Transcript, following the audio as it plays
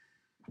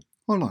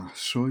Hola,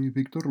 soy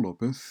Víctor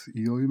López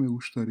y hoy me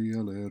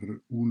gustaría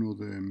leer uno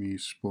de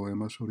mis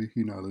poemas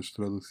originales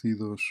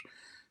traducidos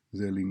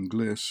del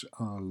inglés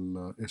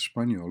al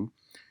español,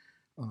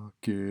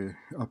 que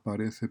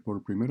aparece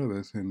por primera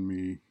vez en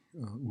mi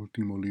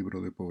último libro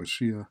de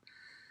poesía,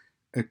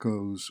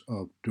 Echoes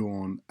of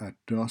Dawn at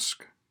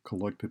Dusk,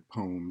 Collected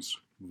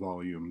Poems,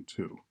 Volume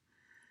 2.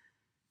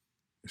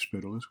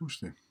 Espero les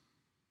guste.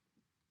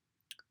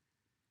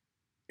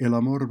 El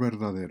amor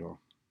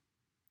verdadero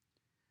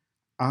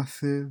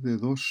hace de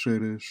dos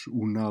seres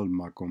un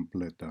alma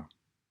completa.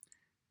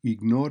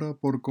 Ignora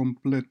por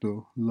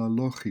completo la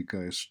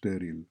lógica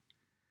estéril,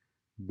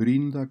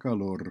 brinda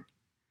calor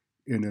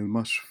en el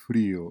más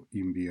frío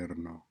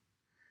invierno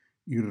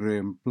y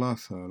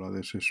reemplaza la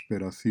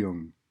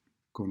desesperación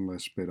con la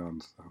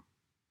esperanza.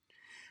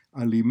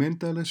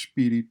 Alimenta el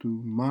espíritu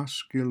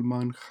más que el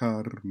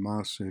manjar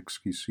más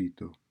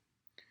exquisito.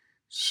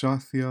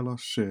 Sacia la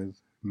sed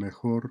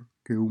mejor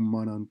que un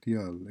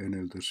manantial en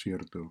el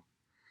desierto.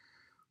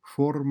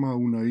 Forma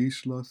una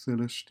isla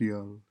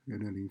celestial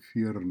en el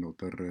infierno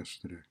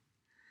terrestre.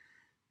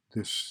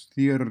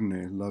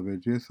 Descierne la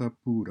belleza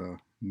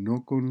pura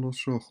no con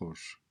los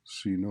ojos,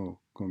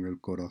 sino con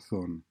el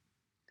corazón.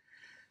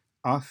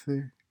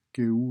 Hace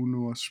que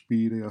uno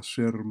aspire a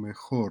ser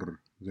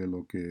mejor de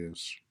lo que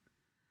es.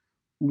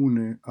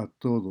 Une a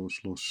todos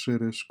los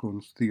seres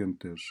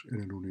conscientes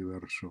en el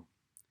universo,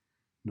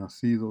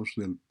 nacidos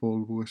del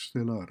polvo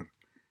estelar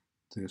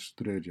de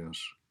estrellas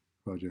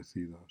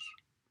fallecidas.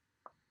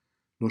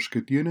 Los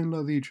que tienen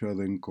la dicha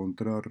de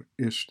encontrar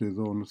este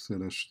don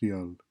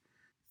celestial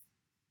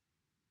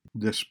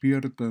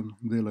despiertan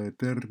de la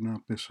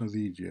eterna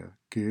pesadilla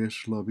que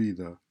es la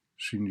vida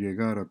sin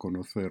llegar a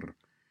conocer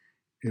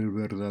el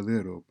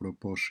verdadero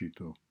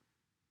propósito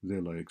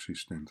de la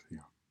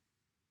existencia.